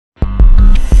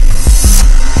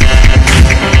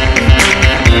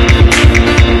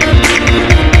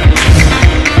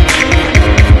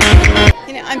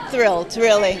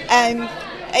thrilled, really.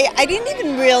 I didn't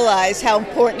even realize how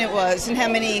important it was and how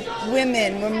many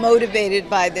women were motivated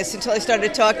by this until I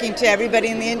started talking to everybody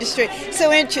in the industry.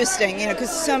 So interesting, you know,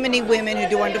 because so many women who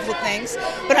do wonderful things.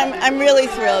 But I'm really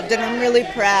thrilled and I'm really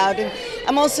proud. And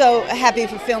I'm also happy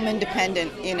for Film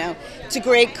Independent, you know. It's a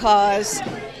great cause.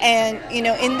 And, you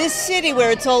know, in this city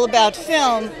where it's all about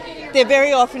film, they're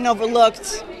very often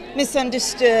overlooked,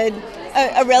 misunderstood,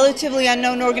 a relatively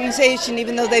unknown organization,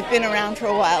 even though they've been around for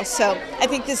a while. So I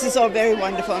think this is all very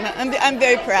wonderful, and I'm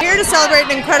very proud. Here to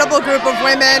celebrate an incredible group of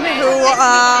women who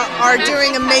are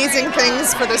doing amazing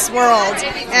things for this world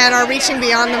and are reaching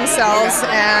beyond themselves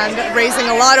and raising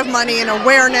a lot of money and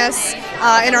awareness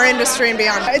in our industry and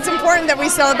beyond. It's important that we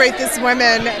celebrate these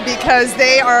women because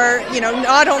they are, you know,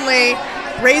 not only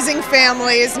raising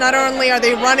families, not only are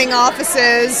they running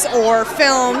offices or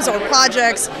films or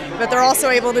projects, but they're also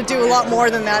able to do a lot more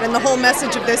than that. And the whole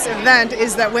message of this event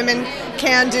is that women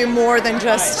can do more than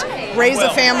just raise a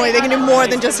family. They can do more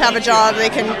than just have a job. They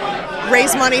can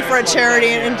raise money for a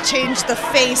charity and change the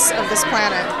face of this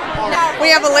planet. We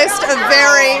have a list of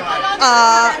very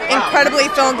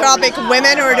incredibly philanthropic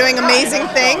women who are doing amazing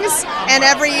things, and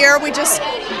every year we just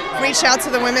reach out to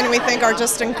the women we think are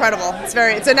just incredible.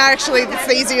 It's actually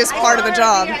the easiest part of the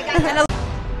job.